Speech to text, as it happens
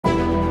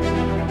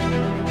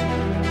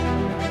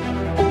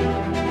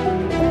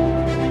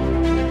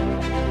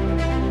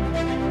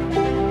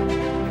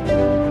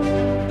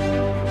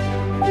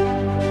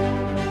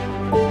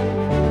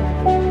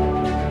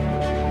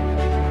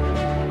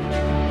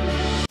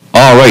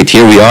right,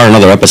 here we are,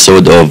 another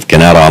episode of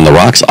Kanata on the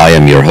Rocks. I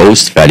am your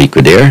host, Fadi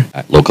Kudair,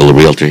 local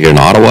realtor here in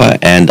Ottawa,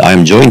 and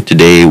I'm joined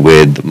today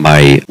with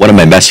one of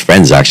my best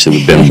friends, actually.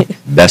 We've been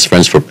best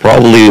friends for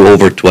probably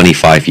over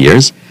 25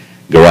 years,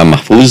 Garham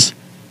Mahfouz.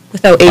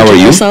 Without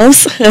aging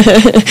ourselves.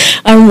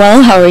 I'm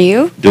well, how are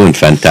you? Doing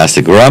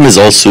fantastic. Garham is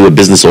also a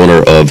business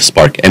owner of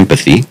Spark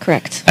Empathy.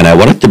 Correct. And I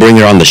wanted to bring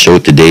her on the show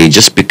today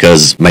just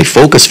because my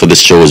focus for this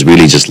show is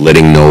really just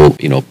letting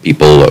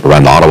people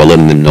around Ottawa,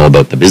 letting them know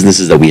about the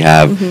businesses that we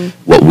have,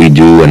 what we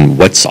do, and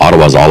what's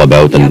Ottawa's all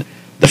about, and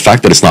the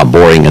fact that it's not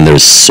boring and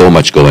there's so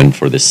much going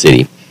for this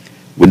city.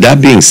 With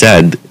that being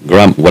said,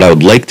 Garham, what I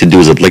would like to do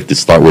is I'd like to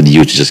start with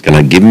you to just kind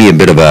of give me a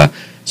bit of a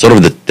sort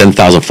of the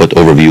 10,000-foot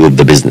overview of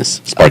the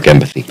business, Spark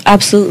Empathy.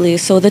 Absolutely.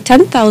 So the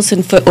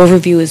 10,000-foot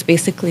overview is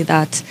basically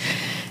that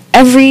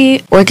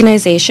every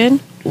organization,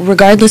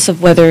 regardless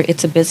of whether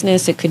it's a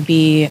business, it could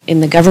be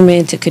in the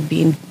government, it could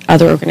be in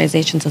other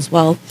organizations as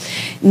well,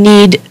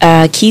 need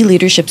key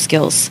leadership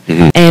skills.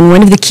 And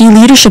one of the key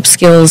leadership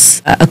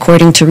skills,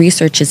 according to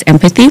research, is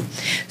empathy.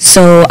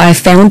 So I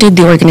founded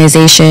the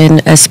organization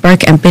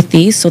Spark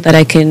Empathy so that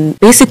I can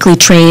basically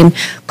train,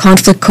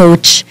 conflict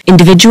coach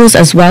individuals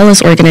as well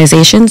as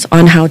organizations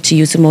on how to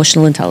use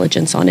emotional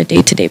intelligence on a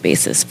day-to-day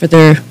basis for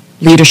their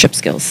leadership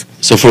skills.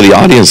 So for the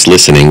audience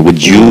listening,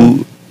 would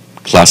you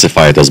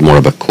classify it as more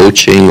of a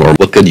coaching, or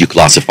what could you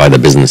classify the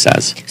business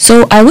as?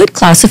 So I would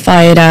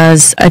classify it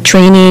as a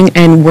training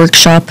and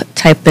workshop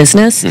type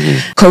business,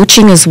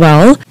 coaching as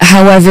well.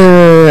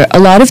 However, a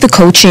lot of the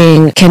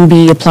coaching can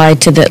be applied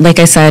to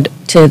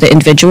the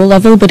individual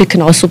level, but it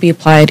can also be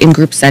applied in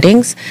group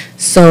settings.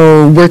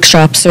 So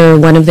workshops are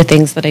one of the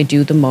things that I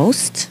do the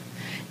most.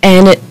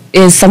 And it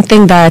is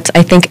something that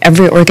I think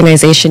every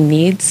organization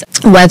needs,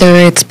 whether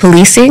it's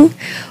policing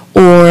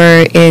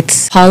or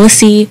it's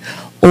policy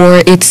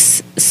or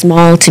it's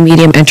small to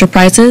medium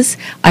enterprises.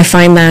 I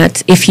find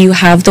that if you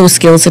have those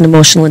skills in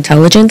emotional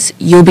intelligence,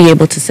 you'll be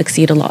able to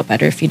succeed a lot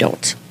better if you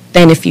don't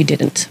than if you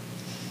didn't.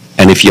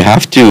 And if you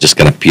have to just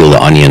kind of peel the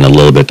onion a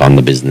little bit on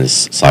the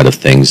business side of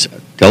things,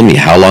 tell me,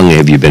 how long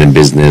have you been in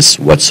business?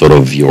 What's sort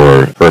of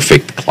your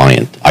perfect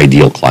client,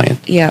 ideal client?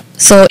 Yeah,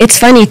 so it's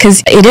funny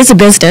because it is a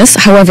business.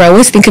 However, I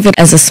always think of it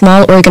as a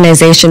small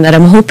organization that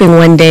I'm hoping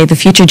one day the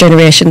future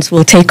generations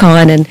will take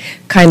on and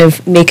kind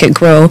of make it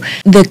grow.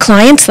 The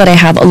clients that I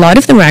have, a lot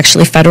of them are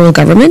actually federal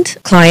government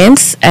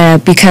clients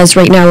because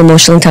right now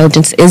emotional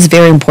intelligence is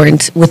very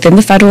important within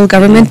the federal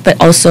government, but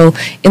also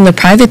in the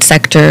private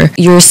sector.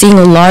 You're seeing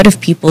a lot of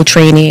people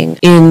training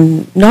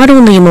in not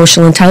only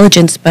emotional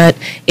intelligence, but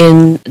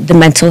in the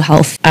mental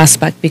health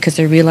aspect, because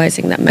they're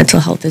realizing that mental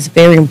health is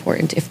very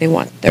important if they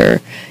want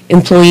their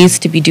employees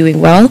to be doing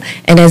well.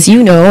 And as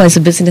you know, as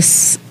a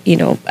business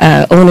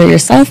owner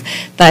yourself,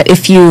 that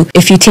if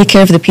you take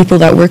care of the people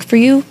that work for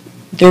you,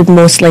 they're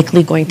most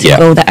likely going to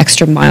go the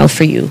extra mile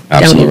for you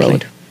down the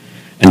road.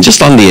 And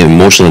just on the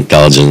emotional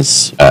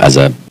intelligence as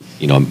a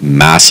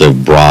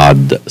massive,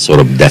 broad sort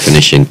of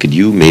definition, could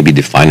you maybe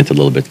define it a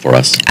little bit for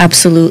us?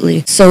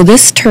 Absolutely. So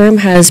this term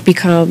has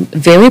become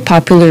very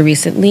popular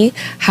recently.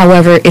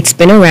 However, it's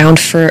been around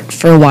for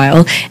a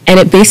while, and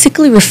it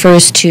basically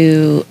refers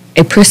to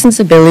a person's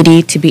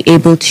ability to be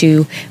able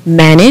to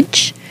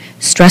manage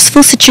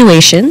stressful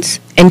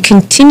situations and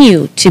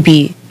continue to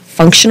be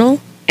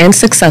functional and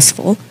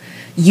successful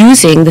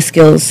using the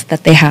skills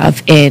that they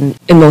have in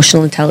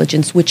emotional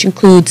intelligence, which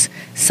includes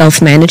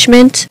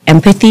self-management,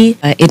 empathy,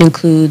 it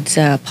includes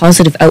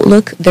positive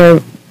outlook. There are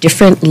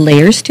different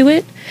layers to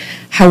it.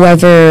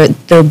 However,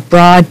 the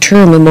broad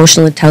term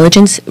emotional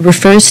intelligence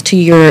refers to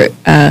your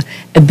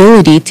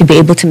ability to be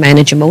able to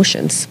manage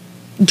emotions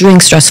during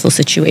stressful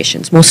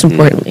situations, most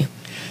importantly.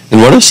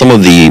 And what are some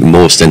of the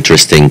most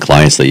interesting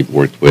clients that you've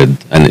worked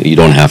with? And you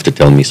don't have to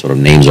tell me sort of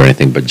names or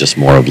anything, but just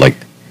more of like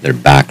their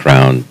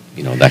background,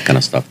 that kind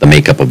of stuff, the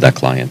makeup of that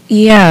client.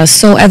 Yeah,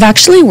 so I've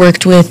actually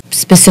worked with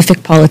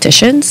specific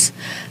politicians,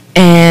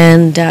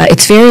 and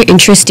it's very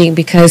interesting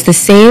because the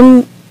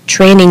same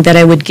training that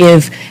I would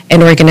give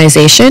an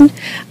organization,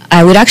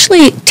 I would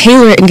actually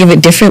tailor it and give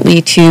it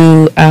differently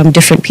to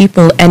different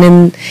people. And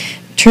in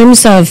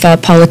terms of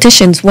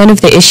politicians, one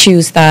of the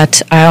issues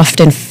that I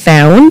often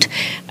found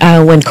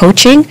when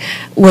coaching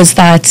was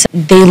that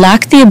they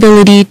lack the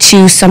ability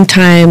to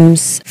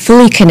sometimes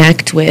fully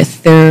connect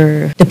with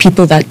the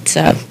people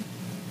that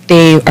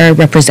they are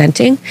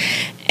representing.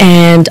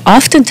 And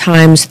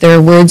oftentimes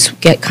their words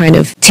get kind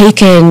of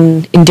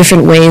taken in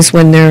different ways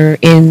when they're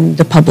in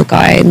the public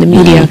eye, in the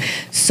media.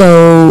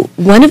 So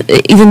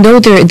even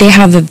though they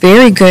have a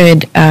very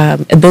good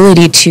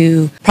ability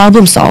to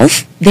problem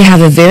solve, they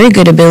have a very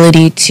good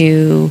ability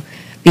to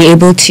be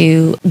able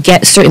to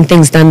get certain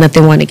things done that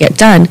they want to get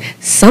done.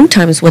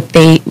 Sometimes what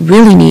they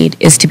really need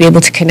is to be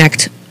able to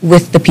connect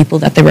with the people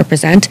that they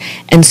represent.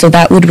 And so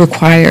that would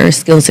require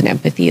skills and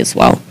empathy as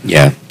well.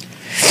 Yeah.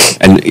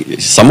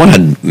 And someone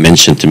had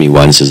mentioned to me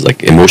once is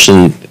like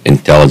emotional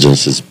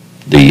intelligence is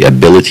the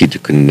ability to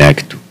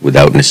connect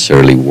without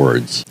necessarily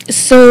words.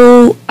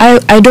 So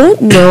I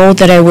don't know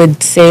that I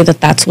would say that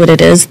that's what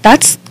it is.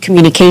 That's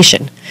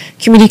communication.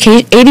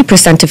 Communicate.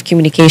 80% of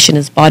communication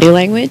is body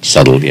language.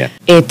 Subtle, yeah.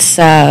 It's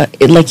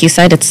like you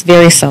said, it's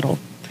very subtle,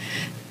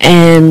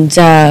 and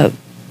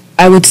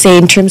I would say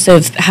in terms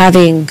of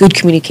having good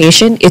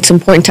communication, it's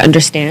important to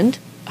understand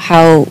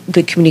how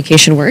good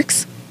communication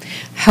works.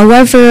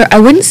 However, I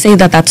wouldn't say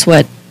that that's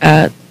what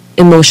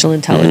emotional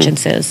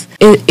intelligence is.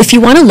 If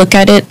you want to look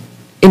at it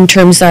in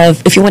terms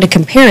of, if you want to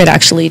compare it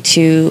actually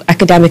to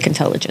academic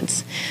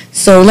intelligence.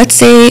 So let's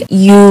say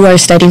you are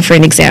studying for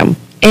an exam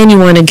and you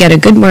want to get a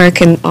good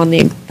mark on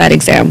that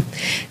exam.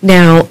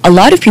 Now, a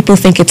lot of people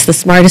think it's the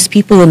smartest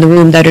people in the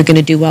room that are going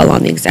to do well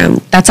on the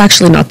exam. That's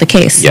actually not the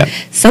case. Yeah.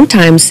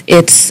 Sometimes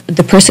it's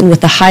the person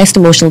with the highest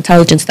emotional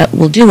intelligence that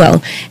will do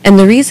well. And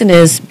the reason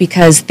is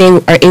because they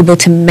are able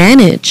to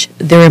manage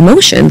their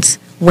emotions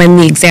when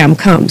the exam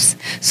comes.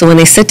 So when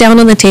they sit down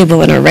on the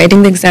table and are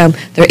writing the exam,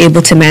 they're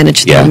able to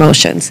manage their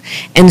emotions.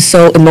 And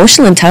so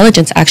emotional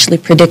intelligence actually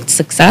predicts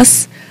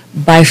success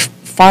by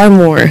far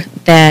more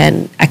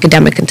than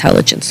academic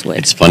intelligence would.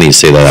 It's funny you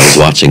say that. I was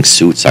watching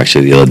Suits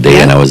actually the other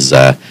day, and I was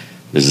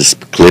there's this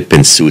clip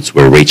in Suits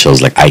where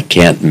Rachel's like, I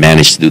can't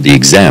manage to do the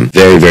exam.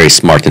 Very, very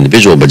smart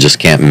individual, but just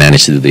can't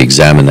manage to do the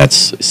exam, and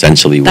that's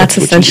essentially what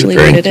you're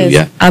referring to. Is.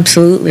 Yeah,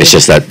 absolutely. It's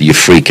just that you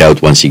freak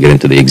out once you get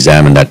into the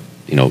exam, and that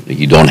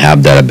you don't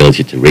have that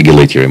ability to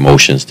regulate your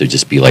emotions, to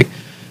just be like,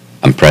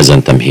 I'm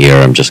present, I'm here,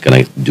 I'm just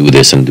gonna do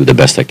this and do the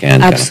best I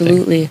can.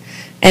 Absolutely,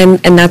 and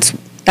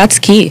that's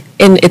key.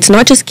 And it's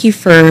not just key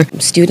for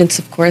students,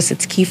 of course,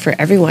 it's key for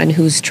everyone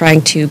who's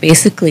trying to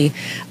basically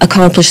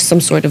accomplish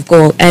some sort of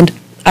goal. And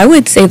I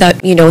would say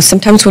that,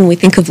 sometimes when we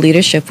think of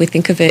leadership, we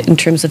think of it in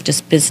terms of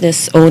just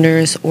business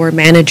owners or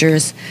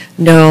managers.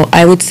 No,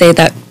 I would say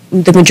that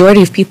the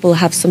majority of people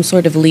have some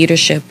sort of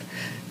leadership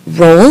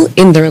role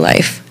in their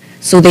life.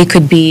 So they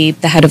could be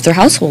the head of their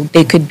household.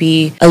 They could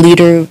be a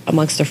leader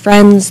amongst their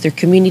friends, their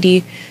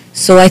community.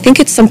 So I think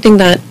it's something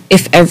that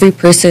if every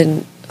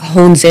person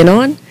hones in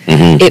on,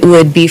 it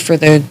would be for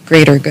the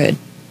greater good.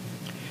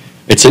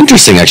 It's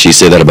interesting actually you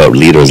say that about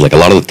leaders. Like a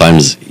lot of the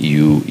times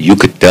you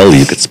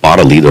could spot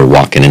a leader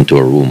walking into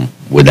a room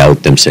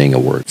without them saying a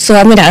word. So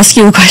I'm going to ask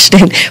you a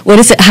question.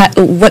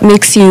 What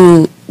makes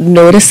you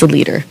notice a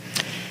leader?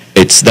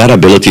 It's that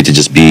ability to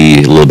just be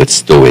a little bit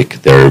stoic.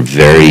 They're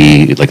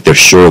they're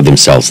sure of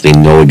themselves. They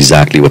know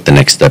exactly what the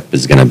next step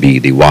is going to be.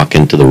 They walk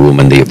into the room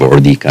and they've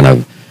already kind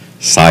of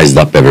sized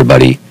up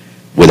everybody.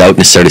 Without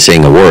necessarily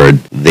saying a word,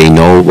 they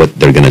know what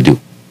they're going to do.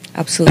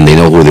 Absolutely. And they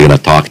know who they're going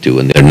to talk to.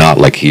 And they're not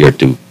like here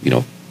to,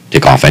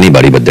 tick off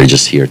anybody, but they're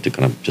just here to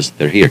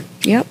they're here.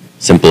 Yep.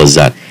 Simple as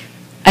that.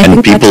 I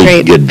think people that's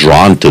great. get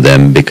drawn to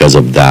them because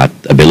of that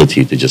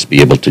ability to just be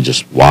able to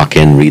just walk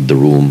in, read the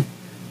room,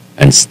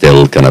 and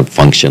still kind of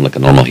function like a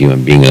normal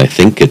human being. And I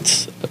think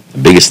it's the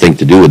biggest thing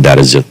to do with that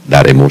is just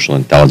that emotional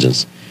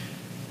intelligence.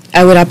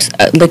 I would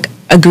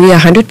agree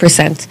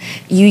 100%.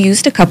 You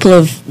used a couple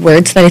of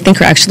words that I think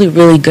are actually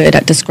really good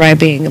at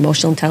describing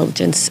emotional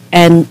intelligence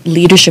and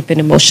leadership in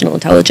emotional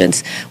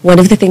intelligence. One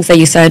of the things that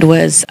you said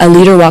was a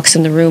leader walks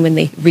in the room and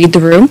they read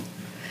the room.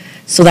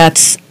 So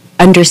that's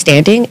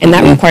understanding, and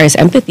that requires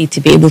empathy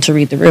to be able to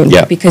read the room,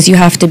 because you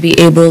have to be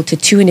able to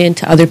tune in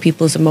to other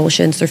people's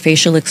emotions, their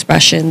facial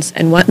expressions,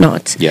 and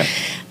whatnot. Yeah.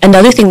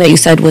 Another thing that you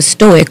said was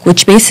stoic,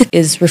 which basically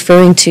is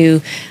referring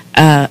to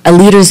a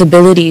leader's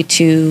ability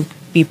to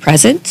be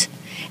present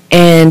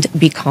and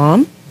be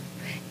calm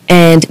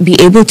and be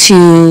able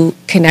to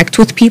connect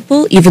with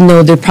people even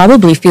though they're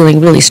probably feeling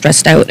really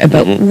stressed out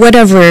about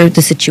whatever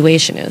the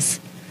situation is.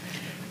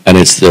 And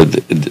it's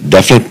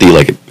definitely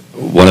like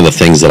one of the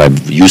things that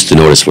I've used to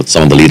notice with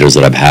some of the leaders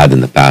that I've had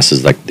in the past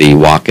is like they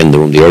walk in the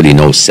room, they already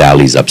know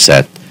Sally's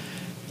upset,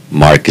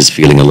 Mark is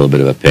feeling a little bit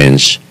of a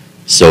pinch,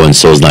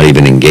 so-and-so is not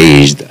even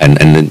engaged, and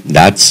then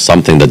that's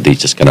something that they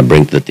just kind of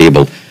bring to the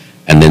table.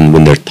 And then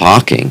when they're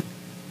talking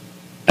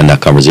and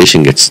that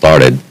conversation gets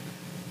started,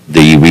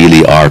 they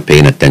really are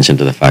paying attention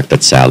to the fact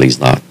that Sally's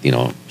not,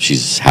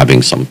 she's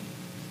having some,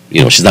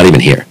 she's not even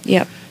here.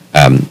 Yep.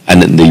 And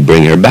then they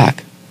bring her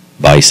back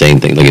by saying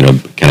things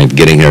like, kind of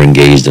getting her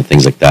engaged and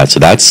things like that. So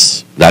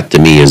that to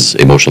me is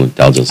emotional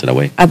intelligence in a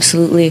way.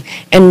 Absolutely.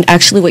 And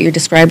actually what you're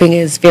describing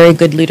is very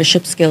good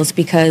leadership skills,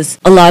 because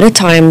a lot of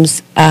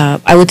times,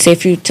 I would say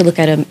if you to look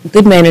at a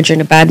good manager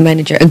and a bad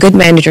manager, a good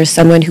manager is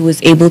someone who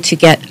is able to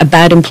get a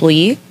bad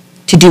employee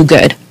to do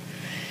good.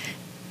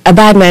 A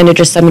bad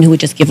manager is someone who would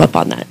just give up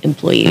on that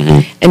employee.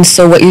 And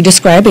so what you're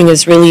describing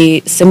is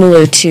really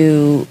similar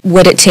to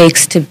what it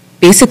takes to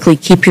basically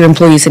keep your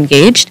employees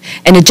engaged,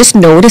 and it just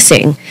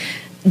noticing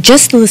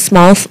just the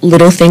small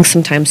little things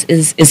sometimes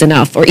is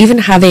enough. Or even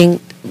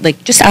having,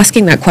 just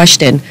asking that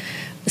question,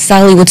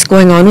 Sally, what's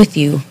going on with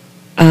you?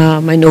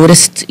 I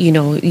noticed,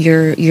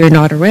 you're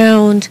not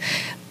around.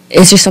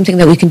 Is there something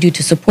that we can do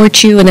to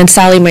support you? And then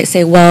Sally might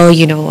say, well,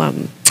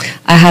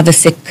 I have a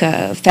sick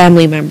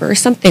family member or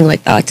something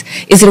like that.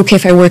 Is it okay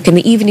if I work in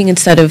the evening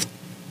instead of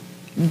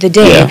the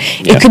day?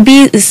 Yeah. It could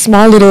be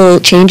small little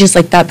changes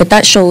like that, but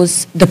that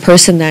shows the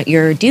person that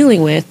you're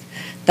dealing with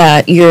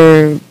that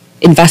you're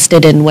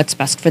invested in what's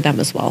best for them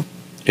as well.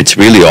 It's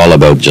really all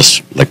about,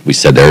 just like we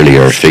said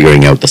earlier,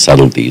 figuring out the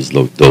subtleties,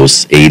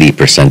 those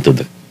 80% of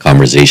the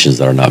conversations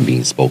that are not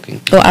being spoken.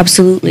 Oh,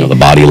 absolutely. The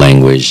body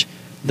language,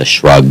 the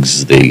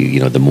shrugs,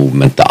 the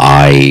movement, the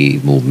eye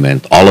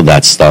movement, all of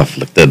that stuff,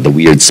 like the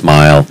weird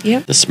smile,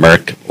 the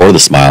smirk or the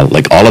smile,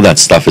 like all of that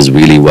stuff is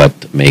really what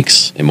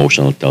makes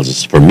emotional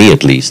intelligence, for me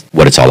at least,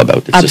 what it's all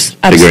about. It's just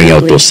figuring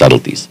out those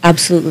subtleties.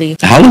 Absolutely.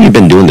 How long have you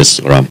been doing this,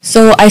 Ram?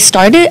 So I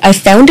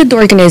founded the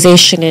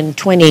organization in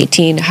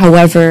 2018.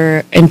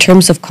 However, in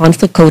terms of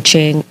conflict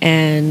coaching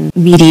and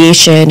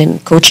mediation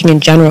and coaching in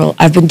general,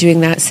 I've been doing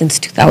that since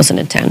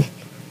 2010.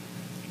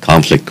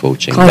 Conflict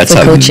coaching. Conflict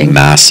That's a coaching.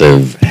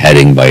 Massive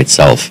heading by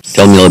itself.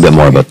 Tell me a little bit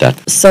more about that.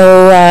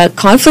 So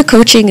conflict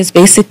coaching is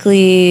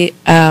basically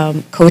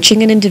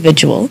coaching an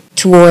individual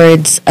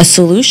towards a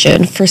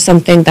solution for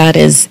something that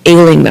is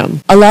ailing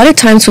them. A lot of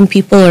times when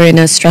people are in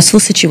a stressful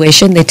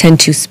situation, they tend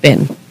to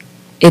spin.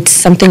 It's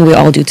something we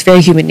all do. It's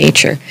very human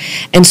nature.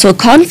 And so a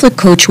conflict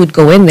coach would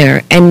go in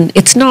there, and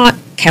it's not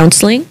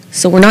counseling.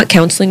 So we're not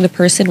counseling the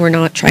person. We're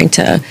not trying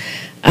to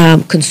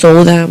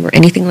console them or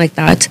anything like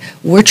that.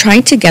 We're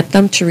trying to get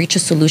them to reach a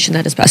solution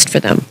that is best for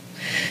them.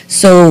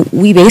 So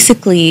we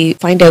basically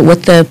find out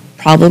what the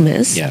problem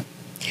is. Yeah.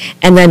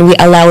 And then we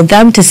allow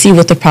them to see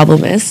what the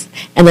problem is,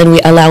 and then we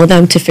allow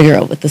them to figure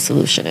out what the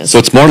solution is. So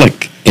it's more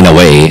like, in a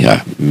way,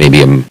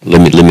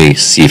 let me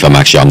see if I'm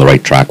actually on the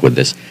right track with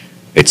this.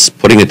 It's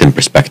putting it in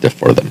perspective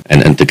for them,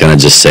 and to kind of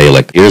just say,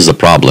 like, here's the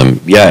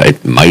problem. Yeah,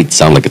 it might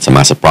sound like it's a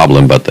massive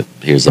problem, but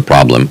here's the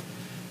problem.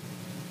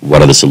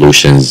 What are the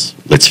solutions?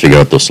 Let's figure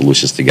out those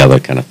solutions together,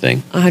 kind of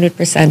thing.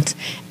 100%.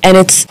 And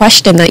it's a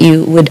question that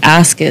you would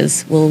ask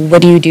is, well,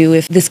 what do you do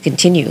if this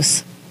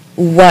continues?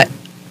 If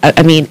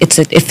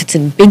it's a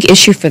big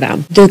issue for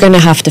them, they're going to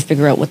have to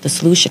figure out what the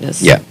solution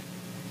is. Yeah.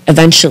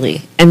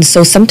 Eventually. And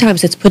so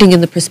sometimes it's putting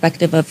in the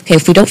perspective of, okay,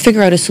 if we don't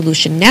figure out a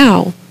solution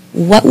now,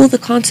 what will the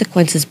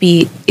consequences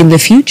be in the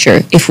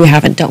future if we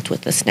haven't dealt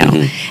with this now?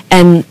 Mm-hmm.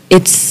 And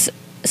it's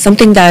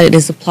something that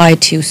is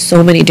applied to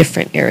so many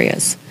different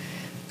areas.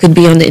 Could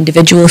be on the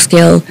individual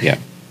scale. Yeah.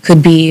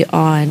 Could be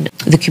on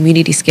the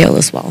community scale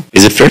as well.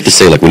 Is it fair to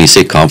say, like, when you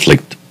say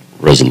conflict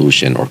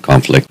resolution or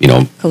conflict,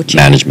 coaching.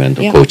 Management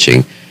or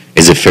coaching,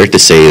 is it fair to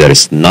say that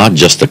it's not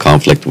just a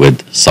conflict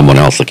with someone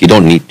else? Like, you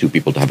don't need two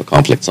people to have a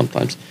conflict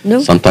sometimes.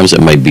 No. Sometimes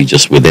it might be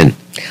just within.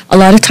 A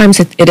lot of times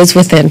it is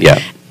within. Yeah.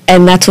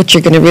 And that's what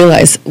you're going to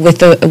realize with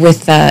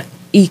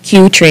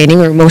EQ training,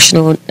 or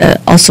emotional,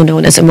 also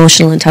known as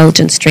emotional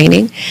intelligence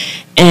training,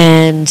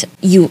 and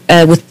you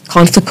with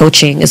conflict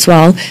coaching as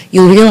well,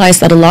 you'll realize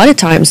that a lot of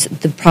times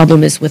the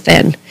problem is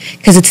within,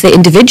 because it's the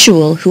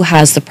individual who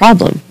has the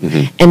problem.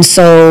 Mm-hmm. And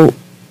so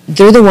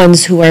they're the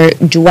ones who are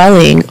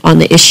dwelling on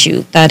the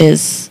issue that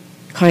is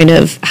kind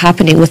of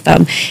happening with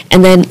them.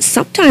 And then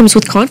sometimes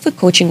with conflict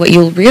coaching, what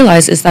you'll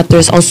realize is that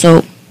there's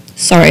a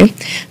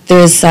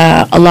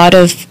lot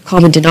of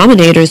common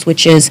denominators,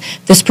 which is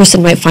this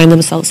person might find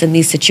themselves in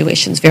these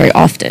situations very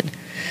often.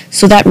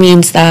 So that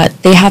means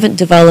that they haven't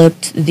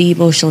developed the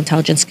emotional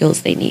intelligence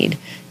skills they need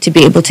to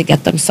be able to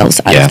get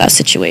themselves out of that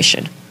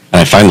situation.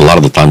 And I find a lot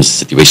of the times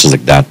situations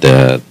like that,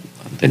 the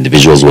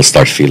individuals will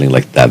start feeling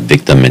like that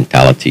victim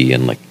mentality,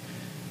 and like,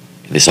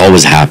 this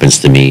always happens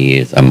to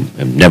me. I'm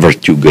never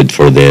too good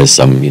for this.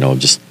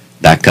 Just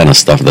that kind of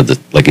stuff that,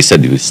 like you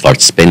said, you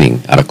start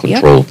spinning out of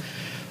control. Yep.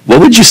 What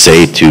would you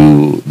say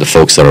to the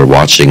folks that are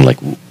watching? Like,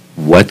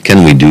 what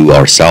can we do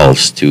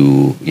ourselves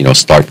to,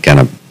 start kind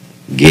of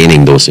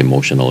gaining those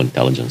emotional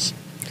intelligence?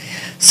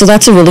 So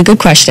that's a really good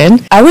question.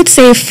 I would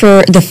say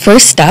for the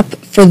first step,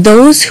 for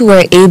those who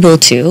are able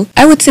to,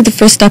 I would say the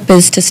first step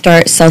is to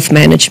start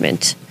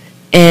self-management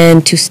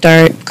and to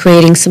start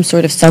creating some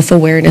sort of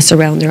self-awareness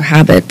around their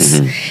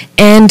habits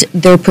and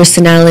their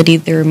personality,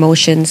 their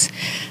emotions.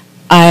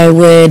 I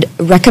would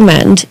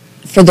recommend,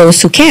 for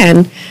those who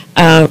can,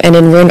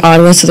 we're in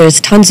Ottawa, so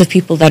there's tons of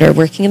people that are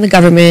working in the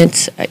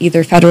government,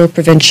 either federal or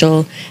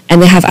provincial,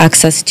 and they have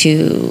access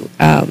to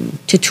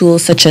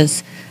tools such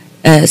as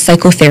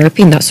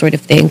psychotherapy and that sort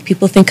of thing.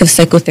 People think of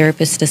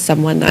psychotherapists as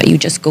someone that you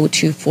just go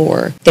to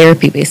for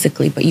therapy,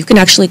 basically, but you can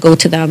actually go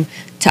to them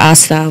to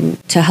ask them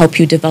to help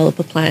you develop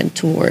a plan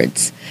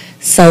towards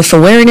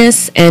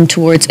self-awareness and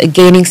towards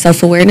gaining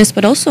self-awareness,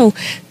 but also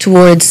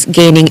towards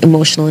gaining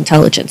emotional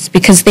intelligence,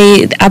 because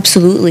they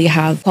absolutely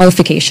have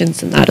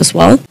qualifications in that as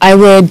well. I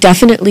would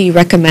definitely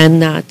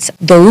recommend that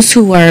those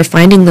who are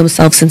finding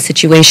themselves in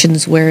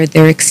situations where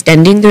they're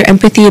extending their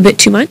empathy a bit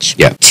too much,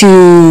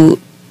 to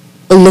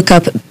look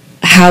up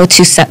how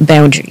to set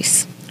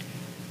boundaries.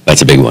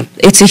 That's a big one.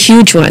 It's a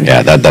huge one.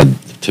 Yeah, that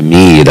to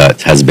me,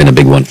 that has been a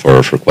big one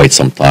for quite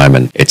some time,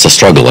 and it's a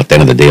struggle at the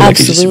end of the day. Like,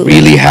 you just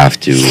really have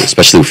to,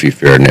 especially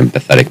if you're an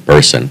empathetic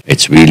person,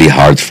 it's really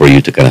hard for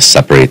you to kind of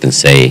separate and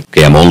say,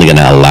 okay, I'm only going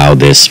to allow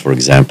this, for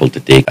example,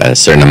 to take a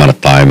certain amount of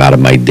time out of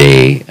my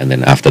day, and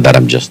then after that,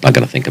 I'm just not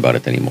going to think about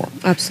it anymore.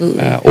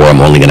 Absolutely. Or I'm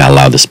only going to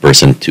allow this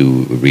person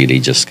to really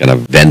just kind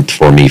of vent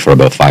for me for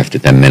about 5 to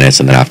 10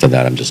 minutes, and then after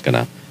that, I'm just going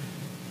to,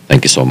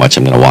 thank you so much,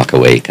 I'm going to walk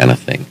away, kind of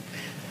thing.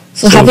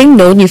 So having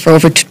known you for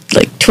over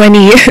 20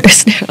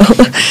 years now,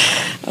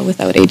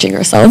 without aging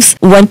ourselves.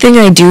 One thing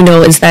I do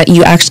know is that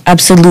you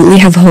absolutely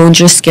have honed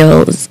your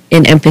skills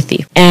in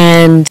empathy.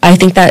 And I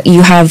think that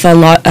you have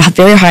a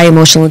very high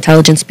emotional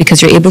intelligence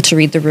because you're able to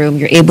read the room,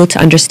 you're able to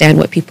understand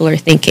what people are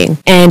thinking,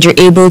 and you're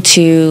able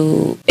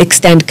to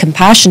extend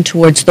compassion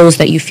towards those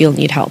that you feel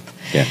need help.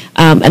 Yeah.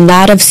 And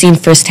that I've seen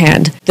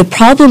firsthand. The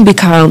problem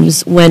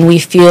becomes when we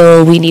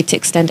feel we need to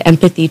extend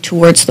empathy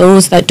towards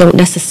those that don't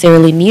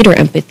necessarily need our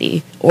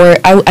empathy. Or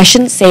I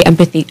shouldn't say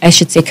empathy, I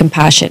should say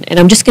compassion. And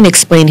I'm just going to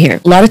explain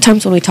here. A lot of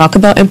times when we talk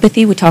about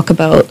empathy,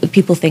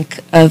 people think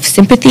of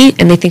sympathy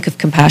and they think of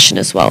compassion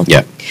as well.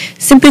 Yeah.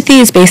 Sympathy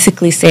is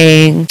basically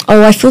saying,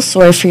 oh, I feel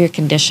sorry for your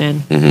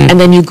condition. And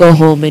then you go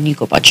home and you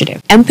go about your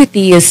day.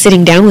 Empathy is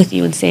sitting down with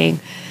you and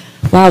saying,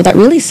 wow, that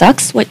really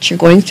sucks what you're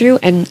going through,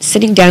 and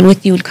sitting down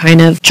with you and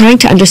kind of trying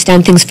to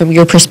understand things from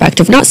your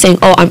perspective, not saying,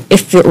 oh,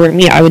 if it were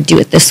me, I would do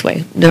it this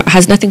way. No, it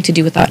has nothing to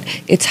do with that.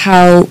 It's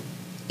how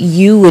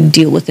you would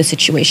deal with the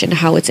situation,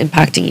 how it's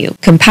impacting you.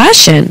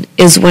 Compassion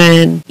is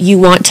when you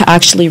want to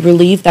actually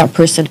relieve that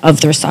person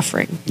of their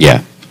suffering.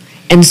 Yeah.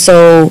 And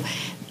so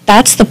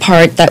that's the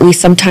part that we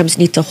sometimes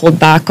need to hold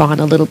back on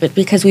a little bit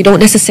because we don't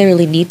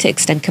necessarily need to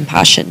extend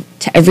compassion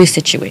to every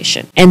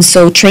situation. And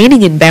so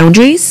training in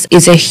boundaries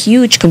is a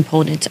huge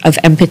component of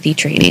empathy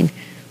training.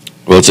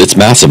 Well, it's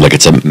massive. Like,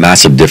 it's a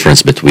massive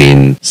difference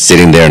between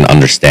sitting there and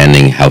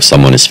understanding how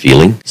someone is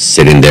feeling,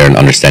 sitting there and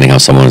understanding how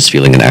someone is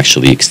feeling and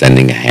actually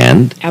extending a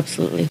hand.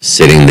 Absolutely.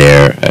 Sitting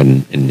there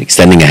and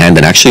extending a hand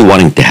and actually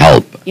wanting to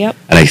help. Yep.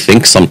 And I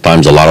think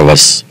sometimes a lot of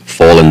us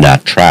fall in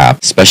that trap,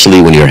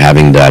 especially when you're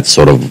having that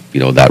sort of,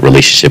 that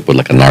relationship with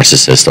like a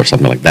narcissist or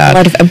something like that. A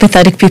lot of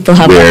empathetic people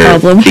have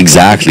that problem.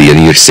 Exactly.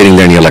 And you're sitting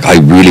there and you're like, I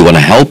really want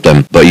to help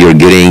them, but you're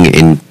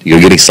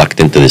getting sucked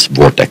into this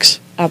vortex.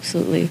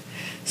 Absolutely.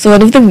 So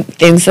one of the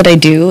things that I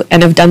do,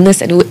 and I've done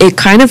this, and it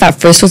kind of at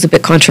first was a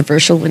bit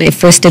controversial when I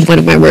first did one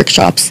of my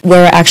workshops,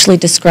 where I actually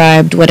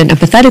described what an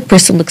empathetic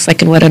person looks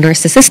like and what a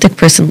narcissistic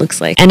person looks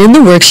like. And in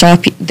the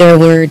workshop, there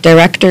were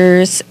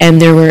directors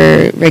and there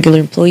were regular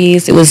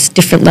employees. It was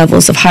different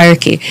levels of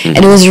hierarchy. Mm-hmm.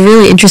 And it was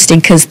really interesting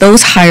because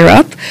those higher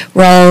up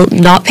were all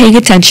not paying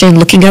attention,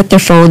 looking at their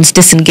phones,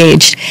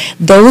 disengaged.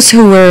 Those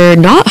who were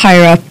not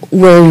higher up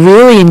were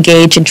really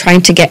engaged in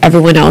trying to get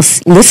everyone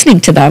else listening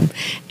to them.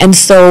 And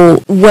so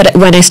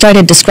when I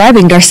started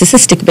describing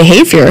narcissistic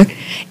behavior,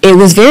 it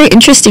was very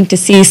interesting to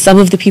see some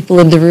of the people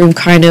in the room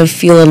kind of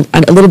feel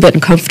a little bit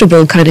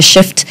uncomfortable and kind of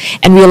shift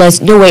and realize,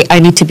 no, wait, I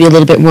need to be a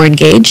little bit more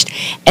engaged.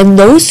 And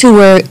those who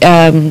were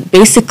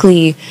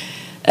basically,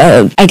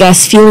 I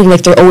guess, feeling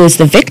like they're always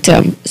the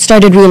victim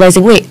started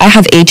realizing, wait, I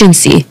have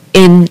agency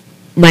in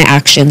my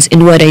actions,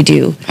 in what I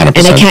do. 100%.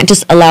 And I can't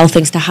just allow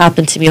things to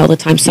happen to me all the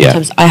time.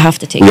 Sometimes I have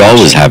to take action. We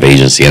always have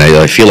agency. And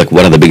I feel like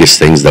one of the biggest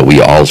things that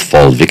we all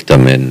fall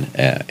victim in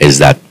is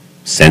that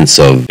sense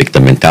of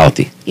victim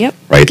mentality. Yep.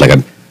 Right? Like,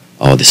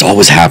 this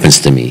always happens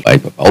to me.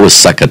 I always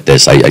suck at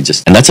this.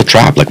 And that's a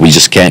trap. Like, we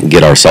just can't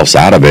get ourselves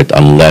out of it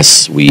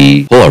unless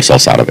we pull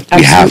ourselves out of it.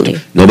 Absolutely. We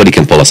have to. Nobody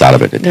can pull us out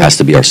of it. It has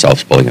to be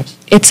ourselves pulling us.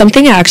 It's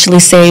something I actually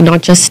say,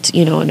 not just,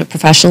 in a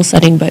professional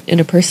setting, but in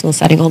a personal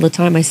setting all the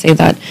time. I say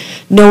that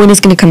no one is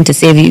going to come to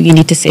save you. You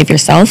need to save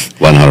yourself.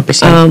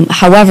 100%.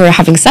 However,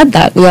 having said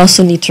that, we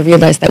also need to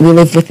realize that we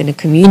live within a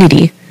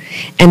community.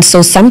 And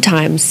so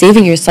sometimes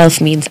saving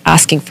yourself means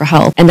asking for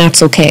help, and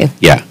that's okay.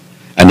 Yeah.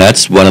 And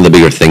that's one of the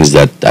bigger things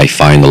that I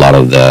find a lot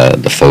of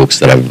the folks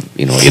that I've,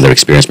 either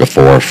experienced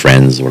before,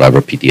 friends, whatever,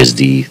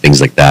 PTSD,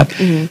 things like that,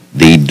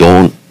 they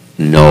don't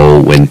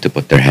know when to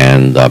put their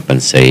hand up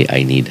and say,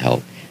 I need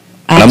help.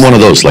 And I'm one of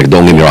those, like,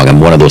 don't get me wrong, I'm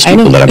one of those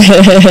people that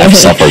I've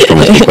suffered from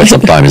it for quite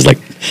some time. It's like,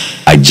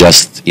 I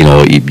just,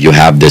 you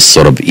have this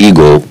sort of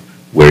ego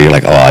where you're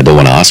like, I don't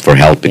want to ask for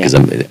help because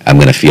I'm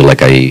going to feel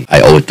like I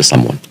owe it to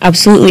someone.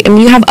 Absolutely. I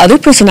mean, you have other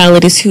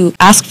personalities who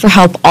ask for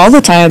help all the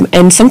time,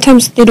 and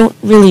sometimes they don't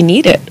really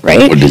need it,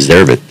 right? Or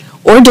deserve it.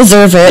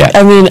 Yeah.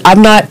 I mean,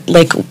 I'm not,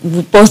 like,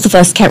 both of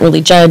us can't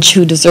really judge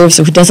who deserves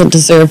or who doesn't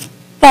deserve,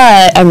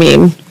 but, I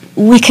mean,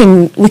 we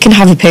can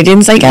have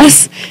opinions, I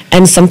guess,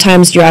 and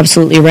sometimes you're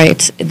absolutely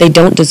right. They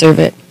don't deserve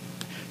it.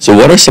 So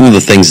what are some of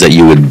the things that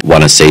you would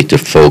want to say to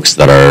folks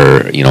that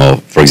are,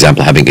 for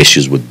example, having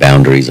issues with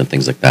boundaries and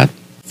things like that?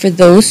 For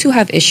those who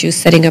have issues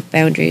setting up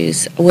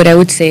boundaries, what I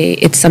would say,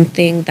 it's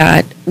something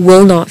that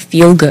will not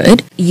feel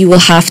good. You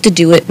will have to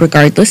do it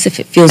regardless if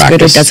it feels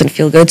good or doesn't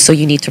feel good, so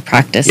you need to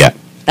practice. Yeah.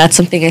 That's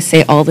something I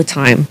say all the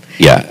time.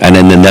 Yeah, and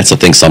then that's the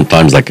thing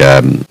sometimes, like,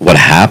 what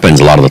happens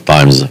a lot of the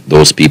times,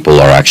 those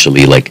people are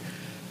actually, like,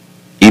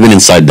 even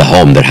inside the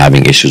home, they're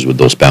having issues with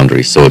those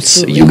boundaries. So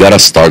you got to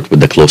start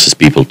with the closest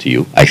people to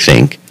you, I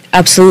think.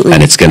 Absolutely.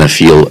 And it's going to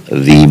feel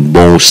the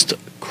most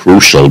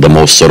crucial, the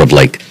most sort of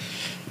like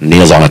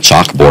nails on a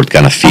chalkboard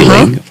kind of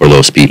feeling for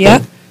those people.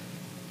 Yeah.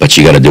 But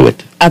you got to do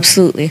it.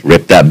 Absolutely.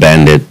 Rip that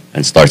Band-Aid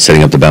and start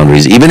setting up the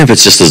boundaries, even if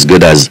it's just as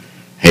good as,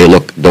 hey,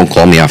 look, don't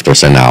call me after a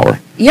certain hour.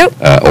 Yep.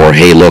 Or,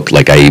 hey, look,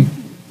 like, I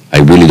I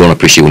really don't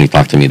appreciate when you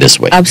talk to me this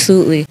way.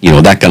 Absolutely. You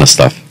know, that kind of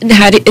stuff.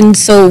 And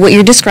so what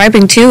you're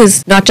describing too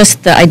is not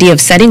just the idea of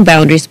setting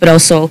boundaries, but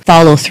also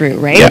follow through,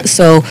 right? Yeah.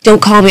 So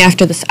don't call me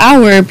after this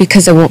hour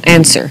because I won't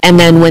answer. And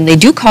then when they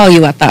do call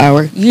you at the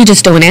hour, you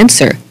just don't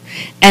answer.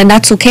 And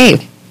that's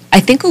okay. I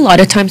think a lot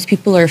of times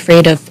people are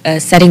afraid of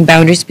setting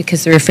boundaries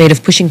because they're afraid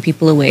of pushing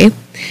people away.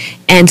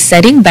 And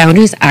setting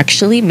boundaries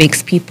actually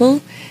makes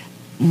people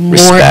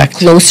more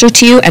closer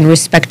to you and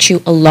respect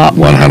you a lot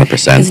more. 100%.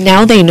 Because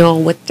now they know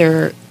what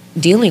they're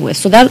dealing with.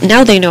 So that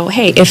now they know,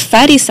 hey, if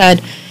Fatty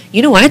said,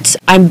 you know what,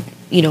 I'm,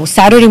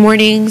 Saturday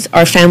mornings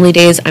are family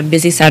days, I'm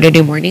busy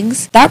Saturday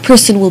mornings, that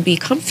person will be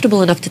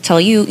comfortable enough to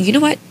tell you, you know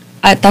what,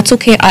 that's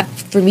okay.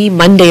 For me,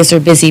 Mondays are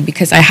busy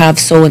because I have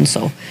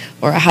so-and-so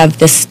or I have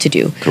this to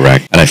do.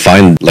 Correct. And I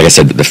find, like I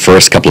said, the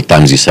first couple of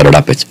times you set it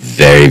up, it's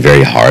very,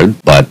 very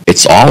hard. But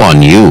it's all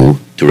on you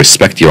to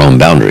respect your own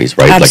boundaries,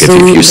 right?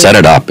 Absolutely. Like if you set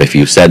it up, if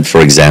you said,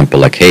 for example,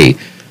 like, hey,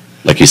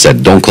 like you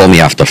said, don't call me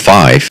after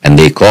 5, and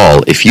they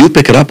call, if you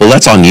pick it up, well,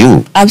 that's on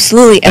you.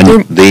 Absolutely.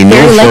 And they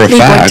know for a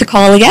fact. Going to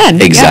call again.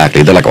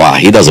 Exactly. Yeah. They're like, wow,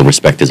 he doesn't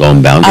respect his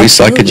own boundaries,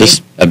 so I could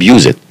just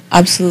abuse it.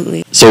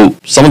 Absolutely. So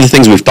some of the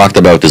things we've talked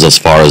about is as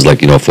far as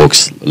like,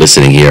 folks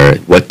listening here,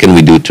 what can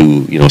we do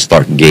to,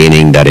 start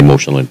gaining that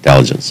emotional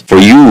intelligence? For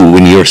you,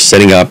 when you're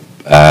setting up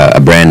a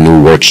brand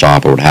new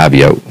workshop or what have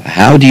you,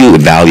 how do you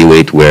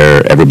evaluate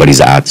where everybody's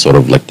at, sort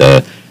of like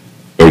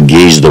or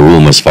gauge the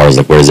room as far as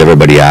like where is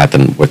everybody at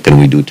and what can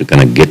we do to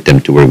kind of get them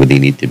to where they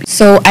need to be?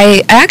 So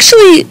I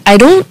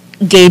don't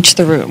gauge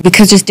the room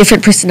because there's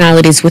different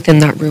personalities within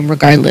that room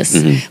regardless.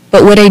 Mm-hmm.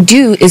 But what I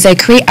do is I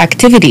create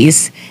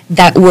activities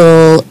that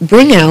will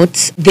bring out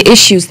the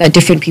issues that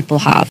different people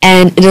have,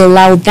 and it'll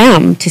allow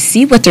them to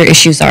see what their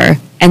issues are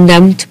and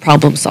them to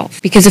problem solve.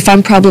 Because if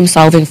I'm problem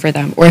solving for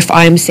them, or if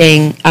I'm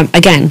saying,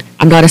 again,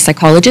 I'm not a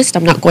psychologist,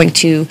 I'm not going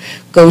to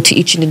go to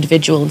each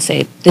individual and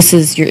say, this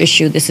is your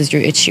issue,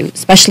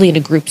 especially in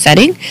a group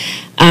setting.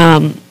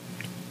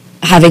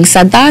 Having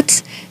said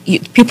that,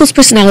 people's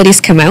personalities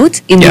come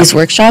out in these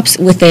workshops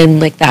within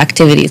like the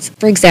activities.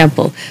 For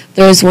example,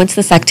 there was once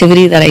this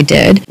activity that I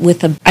did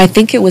with I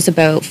think it was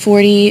about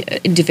 40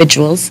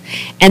 individuals,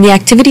 and the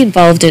activity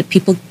involved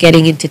people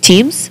getting into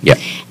teams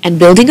and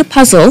building a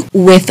puzzle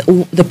with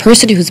the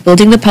person who's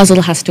building the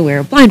puzzle has to wear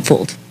a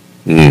blindfold.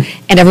 And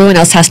everyone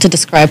else has to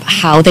describe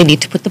how they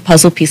need to put the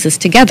puzzle pieces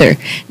together.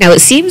 Now, it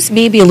seems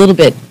maybe a little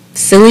bit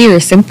silly or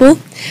simple,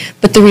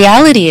 but the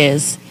reality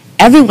is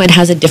everyone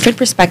has a different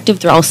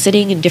perspective. They're all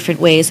sitting in different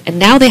ways, and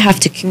now they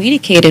have to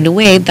communicate in a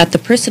way that the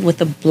person with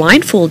the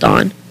blindfold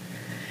on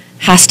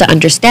has to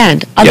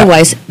understand.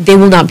 Otherwise, they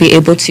will not be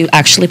able to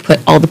actually put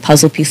all the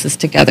puzzle pieces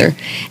together.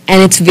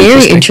 And it's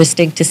very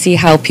interesting to see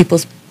how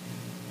people's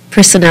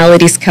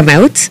personalities come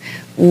out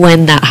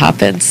when that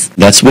happens.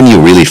 That's when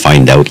you really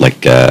find out,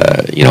 like,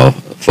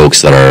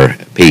 folks that are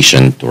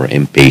patient or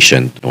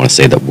impatient. I don't want to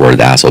say that word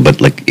asshole,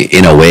 but like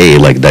in a way,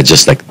 like that,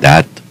 just like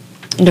that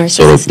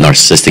sort of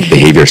narcissistic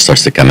behavior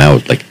starts to come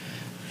out. Like,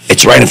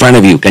 it's right in front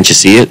of you. Can't you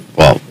see it?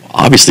 Well,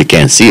 obviously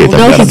can't see it.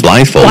 I've got a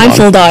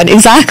blindfold on.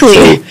 Exactly.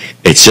 So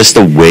it's just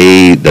a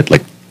way that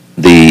like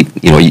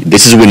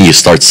this is when you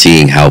start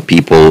seeing how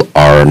people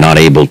are not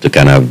able to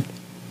kind of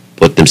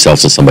put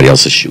themselves in somebody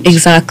else's shoes.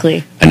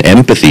 Exactly. And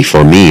empathy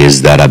for me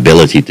is that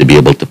ability to be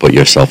able to put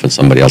yourself in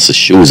somebody else's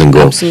shoes and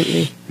go,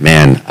 absolutely,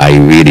 man, I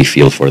really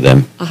feel for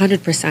them.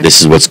 100%.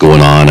 This is what's going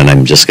on, and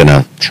I'm just going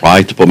to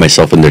try to put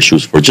myself in their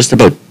shoes for just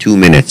about 2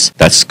 minutes.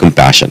 That's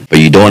compassion. But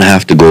you don't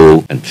have to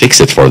go and fix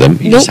it for them.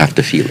 You just have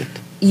to feel it.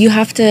 You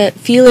have to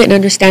feel it and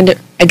understand it,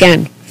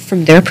 again,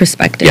 from their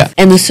perspective. Yeah.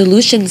 And the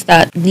solutions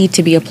that need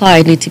to be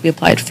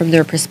applied from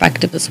their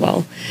perspective as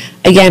well.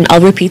 Again, I'll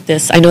repeat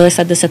this. I know I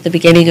said this at the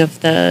beginning of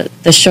the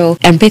show.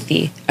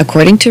 Empathy,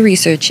 according to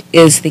research,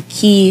 is the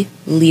key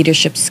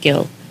leadership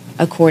skill,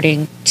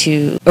 according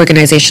to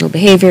organizational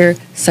behavior,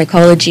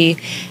 psychology.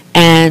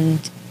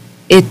 And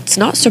it's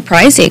not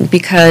surprising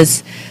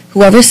because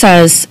whoever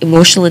says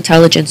emotional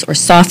intelligence or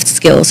soft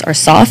skills are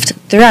soft,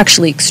 they're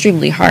actually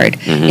extremely hard.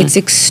 Mm-hmm. It's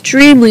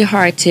extremely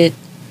hard to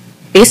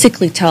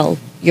basically tell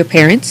your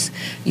parents,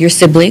 your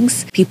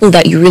siblings, people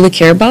that you really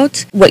care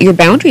about, what your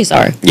boundaries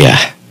are.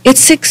 Yeah.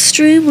 It's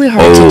extremely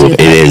hard to do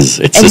that. It is.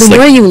 And the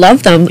more you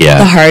love them,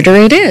 the harder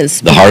it is.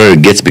 The harder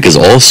it gets because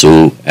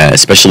also,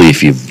 especially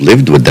if you've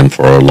lived with them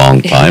for a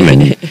long time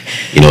and,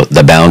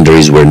 the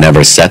boundaries were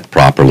never set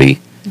properly.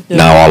 No.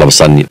 Now all of a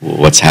sudden,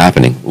 what's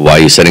happening? Why are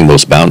you setting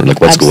those boundaries?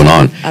 Like, what's going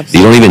on? Absolutely.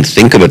 You don't even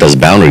think of it as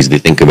boundaries. They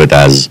think of it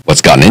as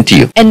what's gotten into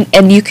you.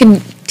 And you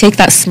can take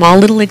that small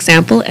little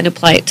example and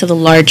apply it to the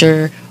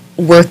larger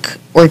work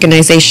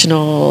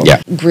organizational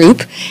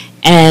group.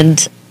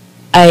 And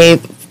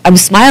I'm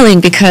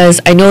smiling because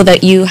I know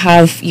that you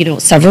have,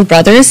 several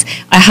brothers.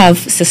 I have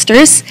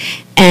sisters.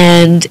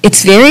 And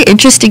it's very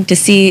interesting to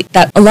see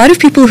that a lot of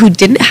people who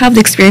didn't have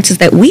the experiences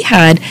that we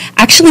had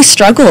actually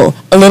struggle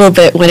a little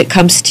bit when it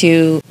comes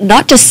to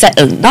not just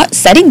not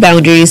setting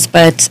boundaries,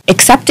 but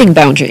accepting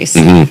boundaries.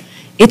 Mm-hmm.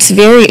 It's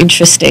very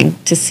interesting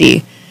to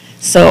see.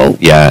 So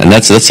yeah, and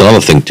that's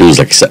another thing too, is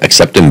like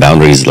accepting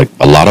boundaries. Like,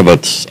 a lot of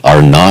us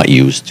are not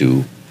used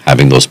to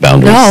having those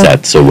boundaries No.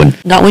 set. So when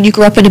Not when you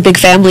grew up in a big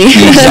family.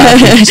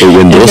 exactly, so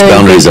when A those very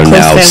boundaries big, are close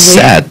now family.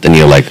 set, then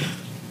you're like,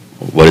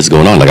 what is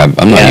going on? Like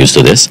I'm not Yeah. used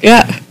to this.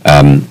 Yeah,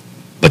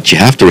 But you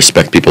have to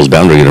respect people's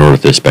boundary in order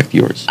to respect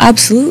yours.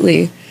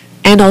 absolutely.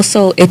 And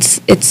also, it's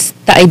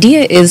the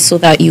idea is so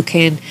that you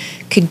can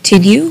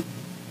continue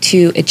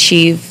to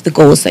achieve the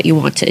goals that you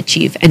want to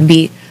achieve and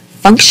be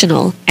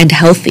functional and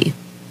healthy.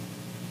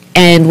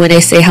 And when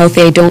I say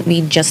healthy, I don't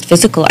mean just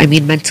physical. I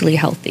mean mentally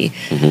healthy,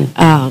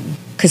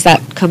 because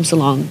that comes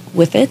along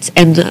with it.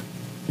 And the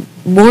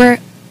more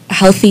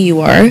healthy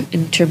you are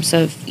in terms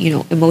of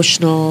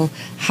emotional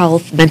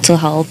health, mental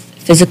health,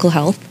 physical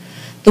health,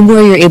 the more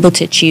you're able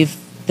to achieve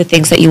the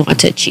things that you want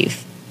to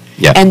achieve.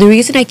 Yeah. And the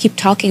reason I keep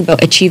talking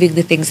about achieving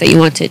the things that you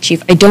want to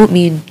achieve, I don't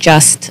mean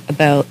just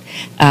about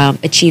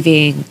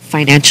achieving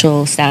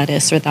financial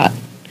status or that.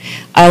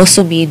 I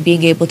also mean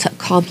being able to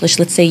accomplish,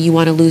 let's say you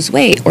want to lose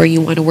weight or you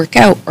want to work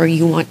out or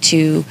you want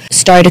to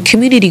start a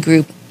community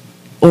group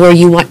or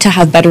you want to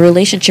have better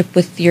relationship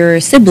with your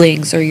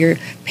siblings or your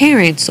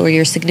parents or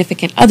your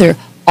significant other.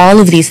 All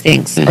of these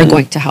things are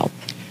going to help.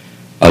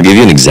 I'll give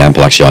you an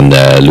example actually on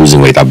the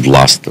losing weight. I've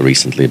lost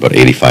recently about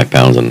 85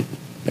 pounds in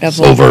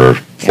Bravo. over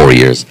 4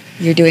 years.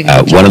 You're doing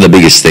a good One job. of the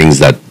biggest things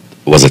that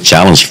was a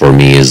challenge for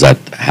me is that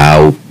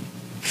how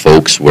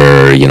folks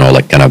were,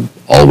 like kind of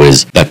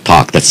always that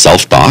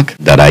self-talk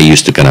that I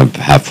used to kind of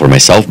have for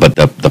myself. But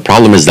the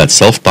problem is that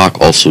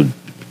self-talk also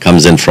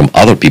comes in from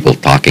other people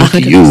talking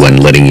to you 100%.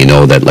 and letting you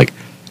know that like,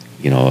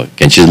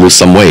 can't you lose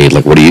some weight?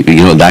 Like, what do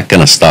you, that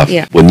kind of stuff.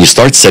 Yeah. When you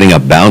start setting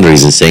up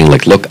boundaries and saying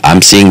like, look,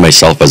 I'm seeing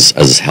myself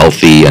as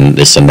healthy and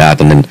this and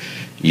that. And then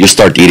you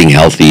start eating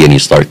healthy and you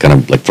start kind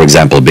of like, for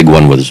example, a big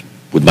one was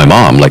with my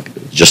mom, like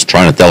just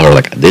trying to tell her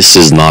like, this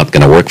is not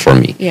going to work for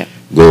me. Yeah.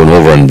 Going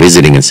over and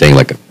visiting and saying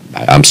like,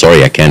 I'm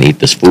sorry, I can't eat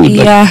this food.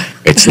 Like, Yeah.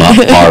 it's not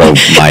part of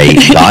my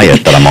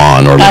diet that I'm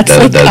on. Or That's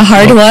like a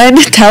hard one,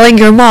 telling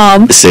your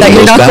mom Setting that you're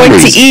those not going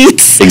boundaries. to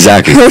eat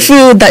Exactly. her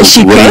food that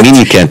she What do you cooked. mean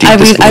you can't eat I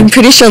this mean, food? I'm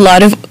pretty sure a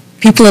lot of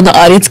people in the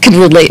audience can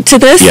relate to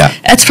this. Yeah.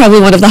 That's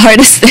probably one of the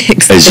hardest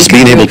things. It's just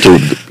being able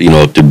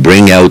to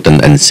bring out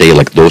and say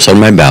like, those are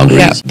my boundaries.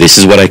 Yeah. This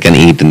is what I can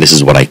eat and this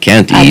is what I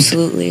can't eat.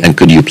 Absolutely. And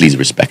could you please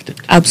respect it?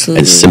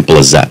 Absolutely. As simple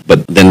as that.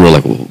 But then we're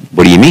like, well,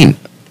 what do you mean?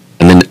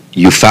 And then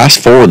you fast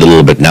forward a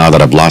little bit now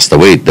that I've lost the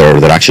weight, they're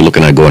actually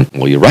looking at it going,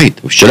 well, you're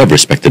right. We should have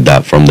respected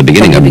that from the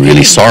beginning. I'm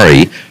really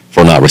sorry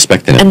for not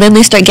respecting it. And then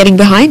they start getting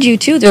behind you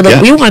too. They're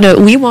like, Yeah.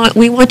 we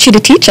want you to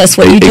teach us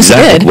what you just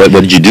Exactly. did.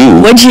 What did you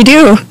do? What'd you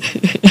do?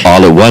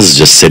 All it was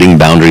just setting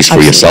boundaries for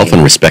yourself Absolutely.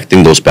 and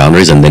respecting those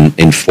boundaries and then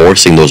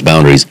enforcing those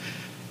boundaries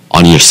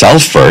on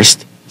yourself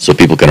first so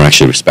people can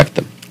actually respect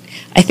them.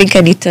 I think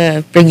I need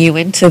to bring you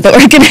into the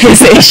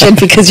organization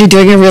because you're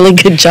doing a really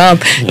good job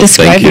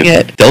describing Thank you.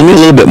 it. Tell me a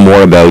little bit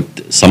more about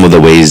some of the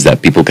ways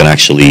that people can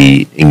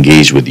actually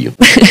engage with you.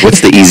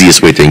 What's the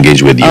easiest way to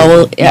engage with you? Oh, well,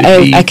 Would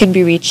it be- I can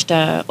be reached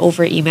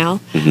over email.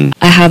 Mhm.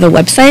 I have a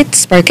website,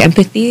 Spark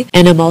Empathy,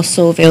 and I'm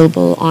also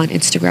available on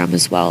Instagram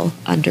as well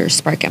under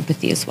Spark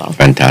Empathy as well.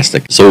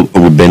 Fantastic. So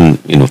we've been,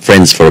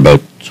 friends for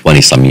about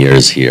 20 some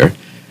years here.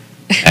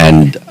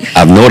 And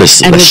I've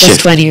noticed And a we're shift.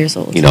 just 20 years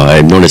old.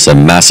 I've noticed a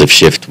massive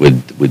shift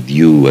with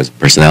you as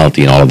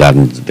personality and all of that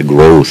and the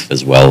growth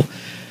as well.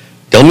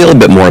 Tell me a little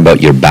bit more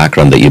about your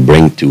background that you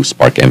bring to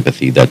Spark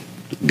Empathy that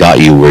got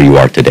you where you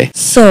are today.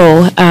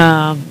 So,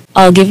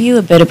 I'll give you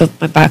a bit of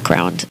my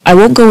background. I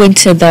won't go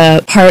into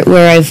the part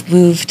where I've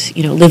moved,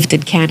 lived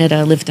in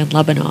Canada, lived in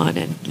Lebanon,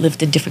 and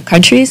lived in different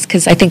countries,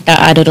 because I think that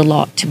added a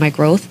lot to my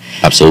growth.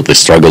 Absolutely.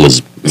 Struggle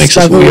makes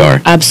us who we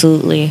are.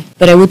 Absolutely.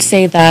 But I would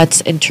say that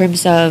in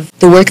terms of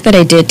the work that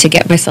I did to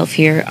get myself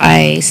here,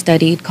 I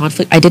studied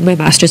conflict. I did my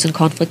master's in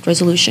conflict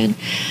resolution.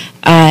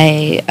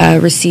 I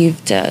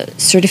received a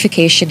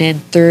certification in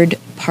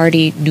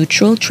third-party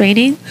neutral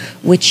training,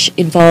 which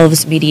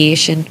involves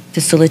mediation,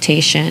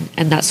 facilitation,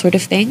 and that sort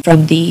of thing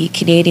from the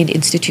Canadian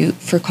Institute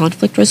for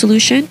Conflict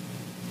Resolution.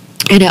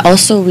 And I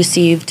also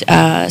received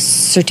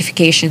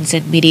certifications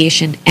in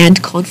mediation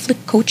and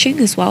conflict coaching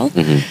as well.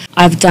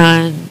 I've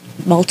done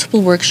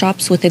multiple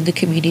workshops within the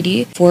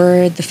community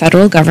for the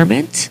federal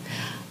government.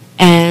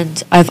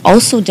 And I've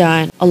also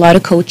done a lot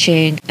of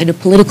coaching in a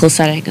political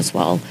setting as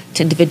well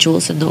to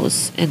individuals in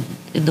those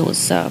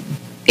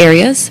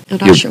areas. I'm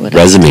not Your sure what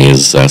else. resume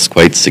is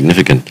quite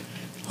significant.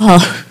 Well,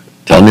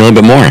 Tell me a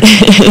little bit more.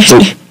 So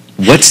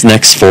what's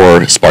next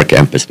for Spark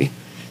Empathy?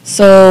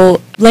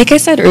 so like I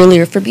said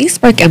earlier, for me,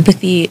 Spark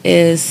Empathy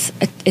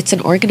it's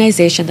an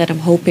organization that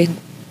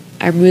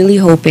I'm really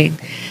hoping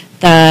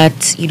that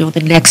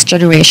the next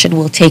generation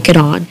will take it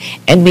on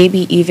and maybe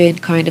even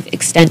kind of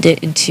extend it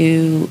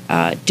into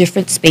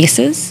different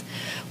spaces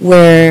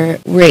where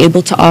we're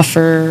able to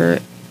offer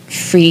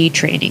free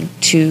training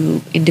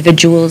to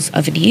individuals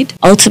of need.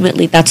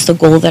 Ultimately, that's the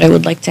goal that I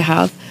would like to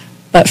have.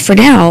 But for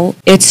now,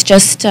 it's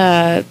just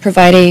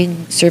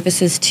providing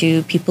services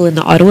to people in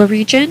the Ottawa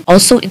region,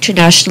 also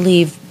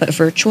internationally but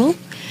virtual,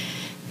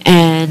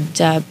 and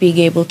being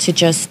able to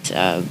just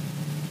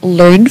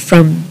learn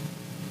from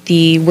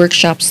the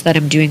workshops that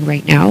I'm doing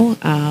right now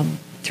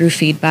through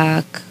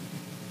feedback,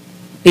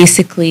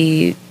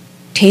 basically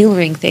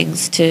tailoring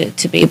things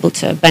to be able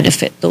to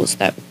benefit those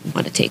that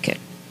want to take it.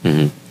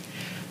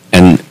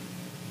 And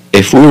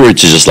if we were to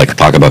just like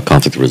talk about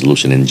conflict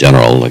resolution in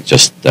general, like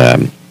just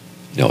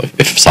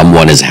if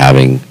someone is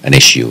having an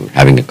issue,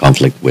 having a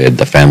conflict with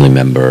a family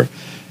member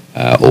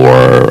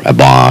or a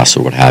boss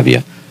or what have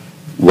you,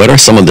 what are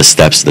some of the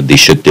steps that they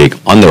should take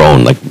on their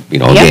own? Like,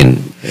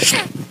 again,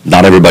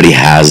 not everybody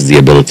has the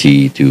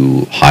ability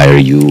to hire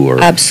you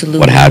or Absolutely.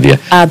 What have you.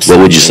 Absolutely.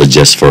 What would you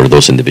suggest for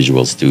those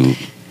individuals to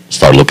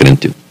start looking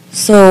into?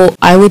 So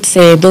I would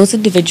say those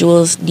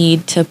individuals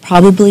need to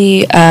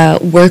probably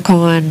work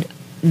on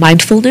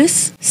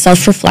mindfulness,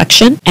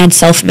 self-reflection, and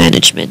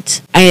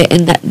self-management.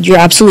 And that you're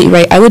absolutely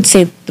right. I would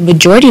say the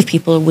majority of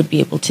people would be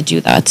able to do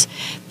that,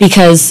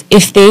 because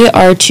if they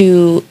are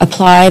to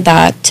apply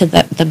that to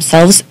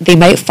themselves, they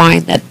might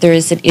find that there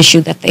is an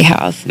issue that they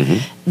have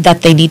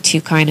that they need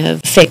to kind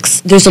of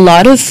fix. There's a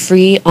lot of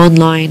free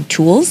online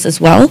tools as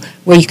well,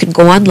 where you can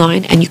go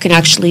online and you can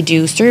actually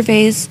do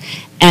surveys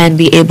and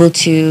be able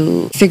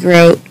to figure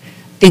out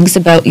things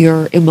about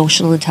your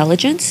emotional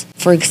intelligence.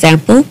 For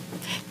example,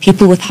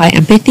 people with high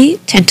empathy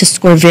tend to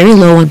score very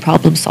low on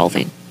problem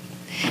solving.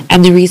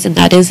 And the reason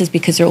that is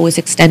because they're always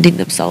extending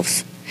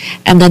themselves.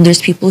 And then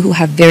there's people who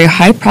have very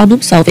high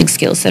problem solving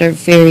skills that are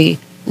very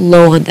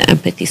low on the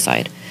empathy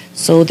side.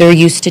 So they're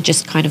used to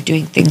just kind of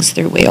doing things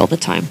their way all the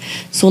time.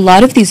 So a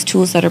lot of these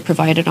tools that are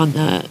provided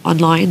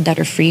online that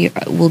are free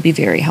will be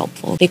very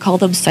helpful. They call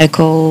them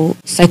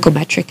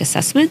psychometric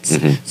assessments.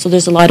 So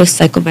there's a lot of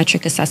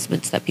psychometric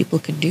assessments that people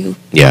can do.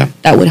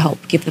 That would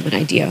help give them an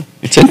idea.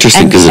 It's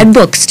interesting because and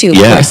books too. Of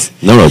course.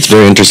 No, it's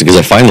very interesting because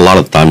I find a lot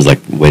of times like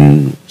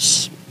when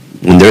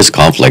there's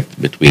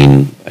conflict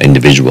between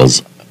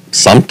individuals,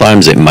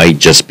 sometimes it might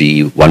just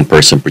be one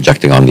person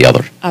projecting on the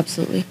other.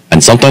 Absolutely.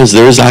 And sometimes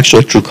there is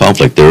actually true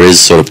conflict. There is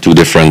sort of two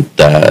different,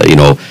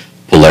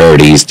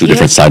 polarities, two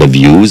different side of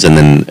views, and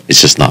then it's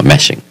just not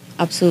meshing.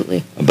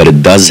 Absolutely. But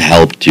it does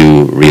help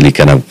to really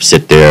kind of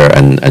sit there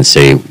and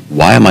say,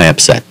 why am I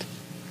upset?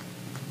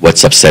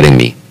 What's upsetting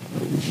me?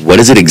 What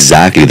is it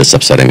exactly that's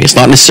upsetting me? It's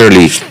not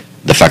necessarily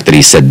the fact that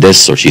he said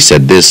this or she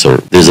said this, or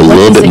there's a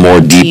little bit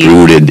more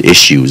deep-rooted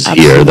issues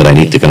here that I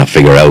need to kind of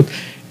figure out.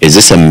 Is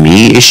this a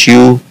me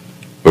issue?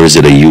 Or is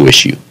it a you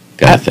issue?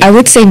 I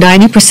would say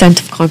 90%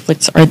 of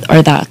conflicts are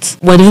that.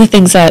 One of the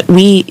things that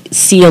we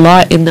see a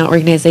lot in the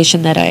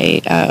organization that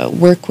I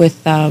work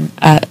with out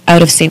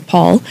of St.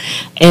 Paul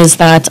is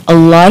that a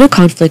lot of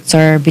conflicts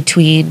are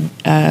between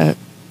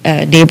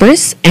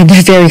neighbors, and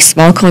they're very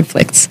small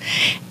conflicts.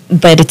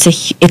 But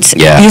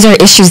these are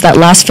issues that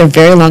last for a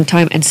very long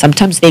time, and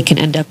sometimes they can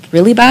end up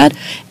really bad,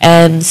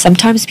 and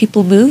sometimes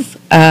people move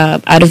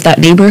out of that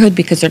neighborhood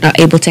because they're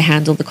not able to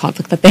handle the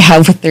conflict that they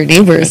have with their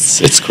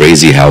neighbors. It's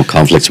crazy how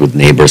conflicts with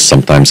neighbors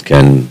sometimes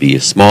can be a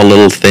small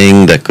little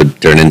thing that could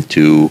turn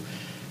into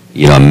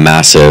a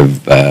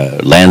massive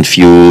land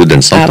feud,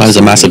 and sometimes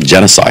a massive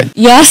genocide.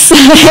 Yes.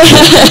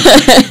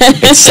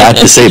 It's sad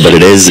to say, but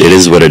it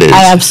is what it is.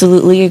 I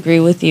absolutely agree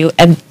with you,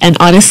 and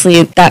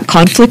honestly, that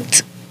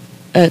conflict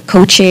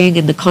coaching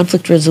and the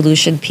conflict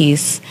resolution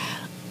piece,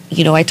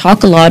 I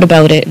talk a lot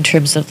about it in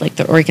terms of like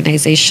the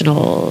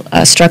organizational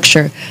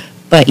structure,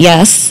 but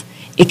yes,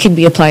 it can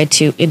be applied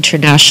to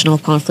international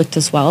conflict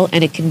as well,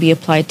 and it can be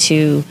applied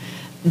to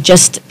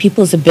just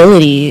people's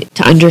ability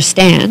to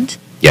understand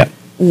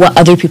what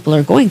other people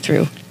are going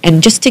through.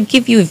 And just to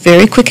give you a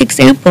very quick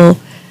example,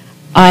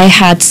 I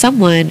had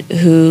someone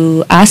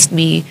who asked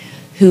me,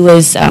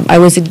 I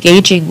was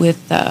engaging with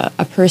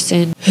a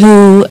person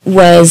who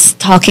was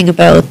talking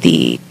about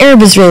the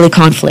Arab-Israeli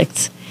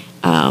conflict.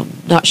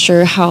 Not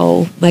sure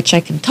how much I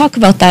can talk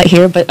about that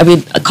here, but I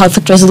mean,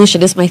 conflict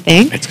resolution is my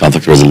thing. It's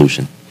conflict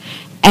resolution.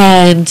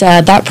 And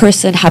that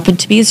person happened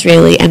to be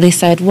Israeli, and they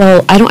said,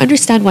 well, I don't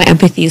understand why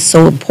empathy is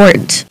so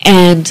important.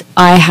 And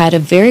I had a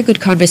very good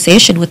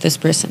conversation with this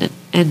person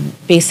and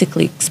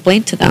basically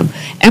explained to them,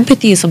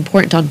 empathy is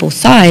important on both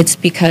sides,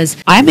 because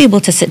I'm able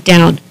to sit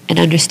down and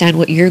understand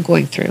what you're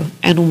going through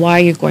and why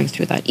you're going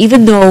through that,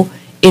 even though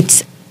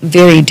it's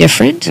very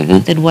different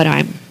than what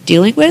I'm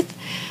dealing with.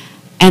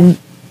 And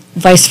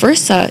vice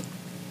versa,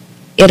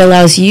 it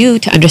allows you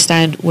to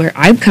understand where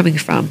I'm coming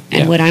from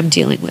and what I'm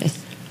dealing with.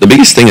 The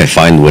biggest thing I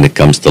find when it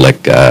comes to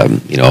like,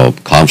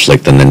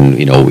 conflict, and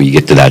then, we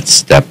get to that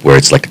step where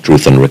it's like a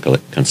truth and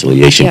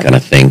reconciliation kind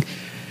of thing,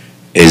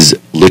 is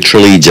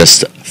literally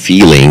just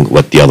feeling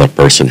what the other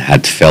person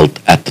had felt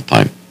at the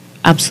time.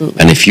 Absolutely.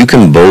 And if you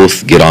can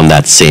both get on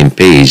that same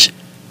page,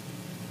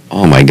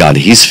 oh my God,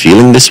 he's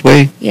feeling this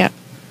way. Yeah.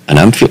 And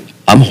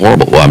I'm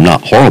horrible. Well, I'm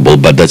not horrible,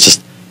 but that's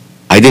just,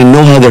 I didn't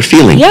know how they're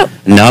feeling. Yep.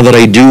 Now that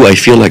I do, I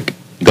feel like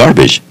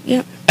garbage.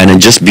 Yep. And then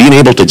just being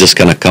able to just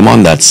kind of come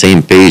on that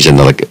same page and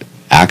like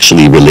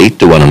actually relate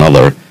to one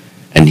another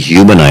and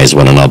humanize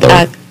one another.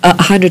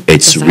 100%.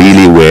 It's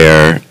really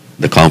where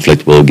the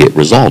conflict will get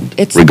resolved,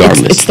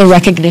 regardless. It's the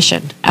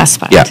recognition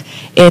aspect. Yeah.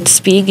 It's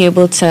being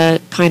able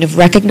to kind of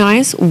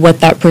recognize what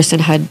that person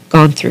had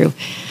gone through.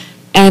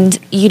 And,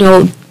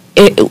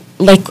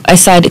 like I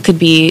said,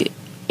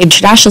 it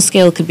international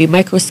scale, it could be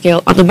micro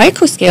scale. On the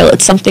micro scale,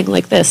 it's something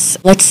like this.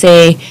 Let's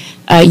say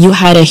you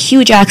had a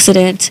huge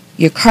accident,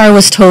 your car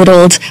was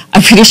totaled.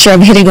 I'm pretty sure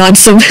I'm hitting on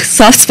some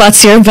soft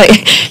spots here, but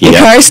your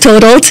car is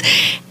totaled.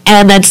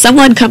 And then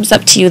someone comes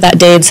up to you that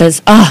day and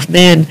says, oh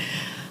man,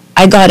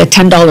 I got a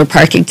 $10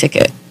 parking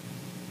ticket.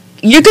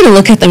 You're going to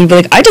look at them and be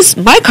like,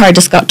 my car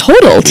just got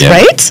totaled,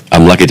 right?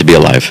 I'm lucky to be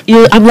alive.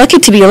 I'm lucky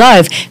to be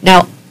alive.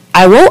 Now,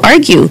 I won't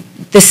argue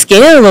the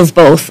scale of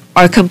both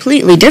are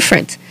completely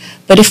different.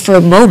 But if for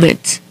a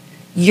moment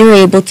you're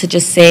able to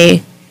just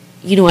say,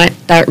 you know what,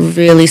 that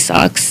really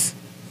sucks.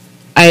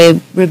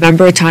 I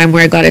remember a time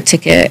where I got a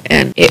ticket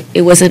and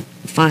it wasn't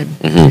fun.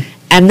 Mm-hmm.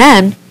 And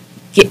then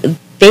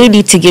they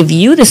need to give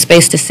you the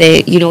space to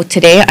say, you know,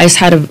 today I just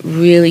had a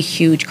really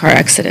huge car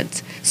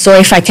accident. Sorry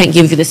if I can't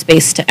give you the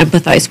space to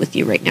empathize with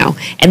you right now.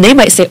 And they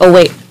might say, oh,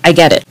 wait, I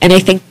get it. And I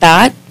think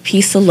that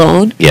piece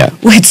alone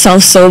would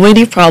solve so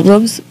many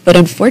problems. But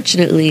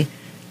unfortunately,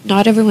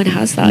 not everyone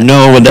has that.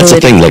 No, and that's the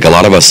thing. Like, a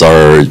lot of us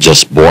are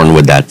just born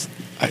with that.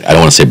 I don't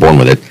want to say born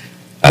with it.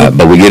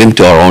 But we get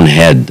into our own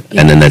head,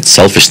 and then that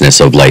selfishness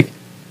of like,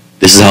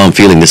 this is how I'm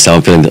feeling, this is how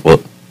I'm feeling.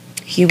 Well,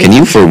 can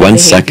you for 1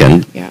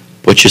 second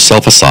put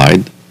yourself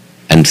aside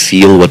and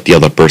feel what the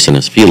other person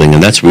is feeling?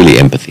 And that's really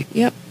empathy.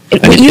 Yep.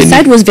 What you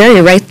said was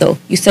very right, though.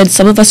 You said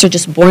some of us are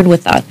just born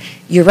with that.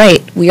 You're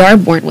right. We are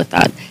born with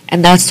that.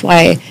 And that's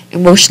why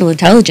emotional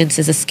intelligence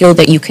is a skill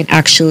that you can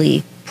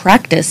actually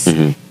practice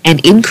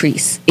and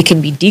increase. It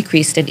can be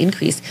decreased and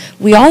increased.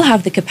 We all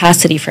have the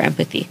capacity for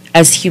empathy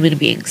as human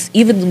beings.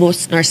 Even the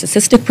most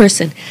narcissistic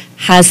person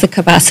has the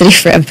capacity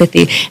for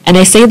empathy. And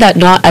I say that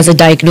not as a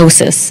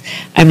diagnosis.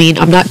 I mean,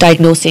 I'm not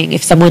diagnosing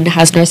if someone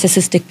has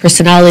narcissistic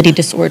personality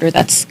disorder,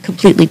 that's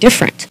completely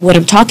different. What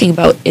I'm talking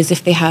about is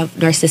if they have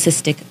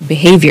narcissistic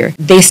behavior,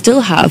 they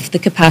still have the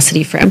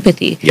capacity for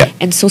empathy. Yeah.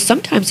 And so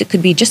sometimes it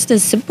could be just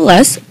as simple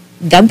as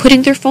them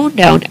putting their phone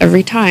down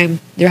every time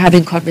they're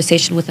having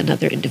conversation with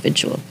another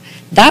individual.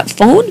 That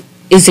phone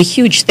is a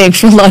huge thing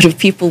for a lot of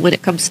people when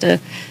it comes to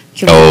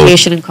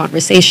communication and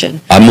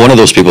conversation. I'm one of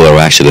those people that are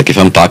actually, like, if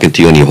I'm talking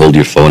to you and you hold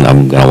your phone,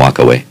 I'm going to walk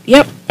away.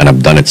 Yep. And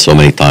I've done it so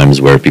many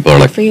times where people are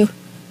like, for you.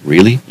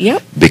 Really?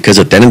 Yep. Because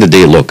at the end of the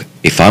day, look,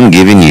 if I'm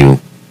giving you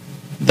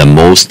the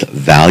most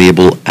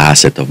valuable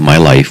asset of my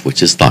life,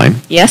 which is time.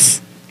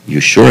 Yes. You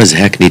sure as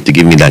heck need to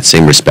give me that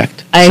same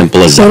respect.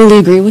 Simple as that. I totally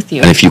agree with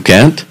you. And if you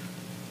can't,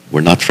 we're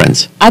not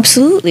friends.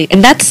 Absolutely.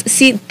 And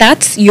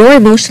that's your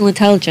emotional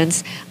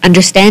intelligence,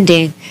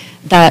 understanding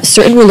that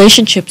certain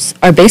relationships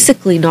are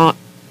basically not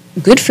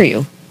good for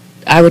you.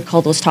 I would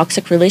call those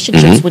toxic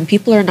relationships. When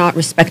people are not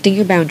respecting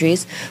your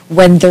boundaries,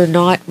 when they're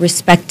not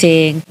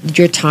respecting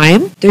your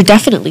time, they're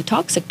definitely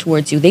toxic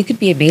towards you. They could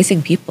be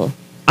amazing people.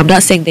 I'm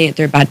not saying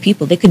they're bad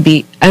people. They could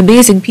be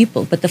amazing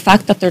people. But the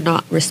fact that they're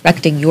not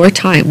respecting your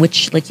time,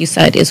 which, like you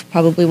said, is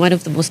probably one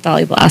of the most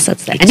valuable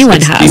assets that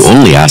anyone has. It's the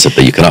only asset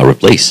that you cannot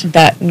replace.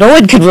 That no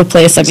one can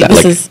replace. I mean,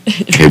 this is...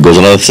 Here goes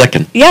another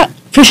second. Yeah,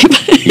 pretty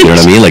much. You know what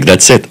I mean? Like,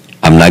 that's it.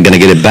 I'm not going to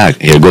get it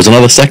back. Here goes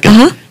another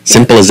second.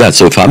 Simple as that.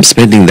 So if I'm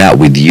spending that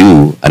with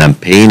you and I'm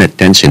paying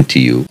attention to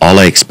you, all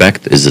I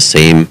expect is the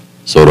same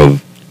sort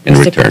of in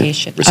return.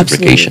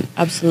 Reciprocation.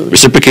 Absolutely.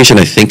 Reciprocation,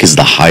 I think, is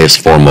the highest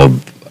form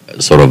of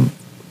sort of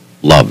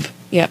love.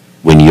 Yeah.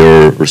 When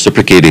you're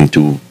reciprocating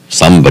to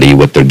somebody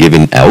what they're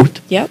giving out,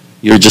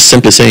 you're just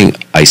simply saying,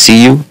 I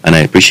see you and I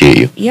appreciate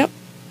you. Yep.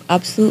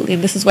 Absolutely.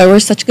 And this is why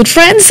we're such good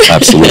friends.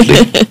 Absolutely.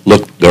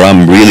 Look,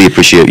 Garham, really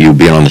appreciate you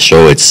being on the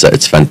show.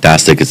 It's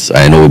fantastic.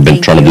 I know we've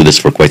been trying to do this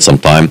for quite some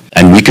time.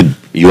 And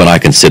you and I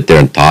can sit there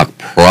and talk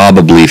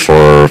probably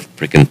for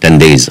freaking 10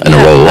 days in a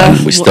row.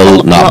 And we're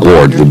still not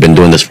bored. We've been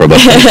doing this for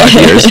about 25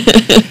 years.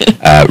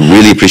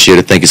 Really appreciate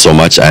it. Thank you so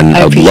much. And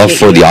I'd love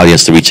for the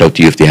audience to reach out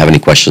to you if they have any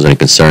questions or any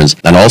concerns.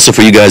 And also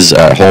for you guys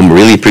at home,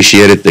 really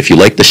appreciate it. If you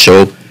like the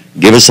show,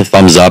 give us a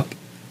thumbs up.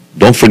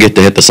 Don't forget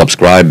to hit the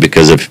subscribe,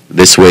 because if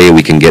this way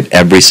we can get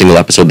every single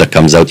episode that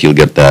comes out, you'll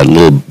get that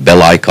little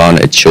bell icon.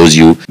 It shows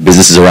you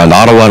businesses around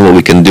Ottawa and what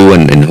we can do,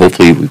 and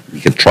hopefully we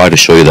can try to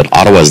show you that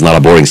Ottawa is not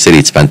a boring city.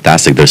 It's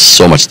fantastic. There's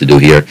so much to do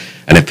here.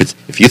 And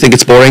if you think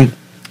it's boring,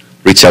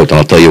 reach out and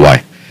I'll tell you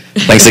why.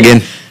 Thanks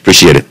again.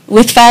 Appreciate it.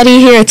 With Fatty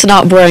here, it's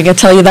not boring. I'll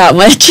tell you that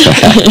much.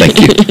 Thank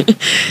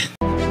you.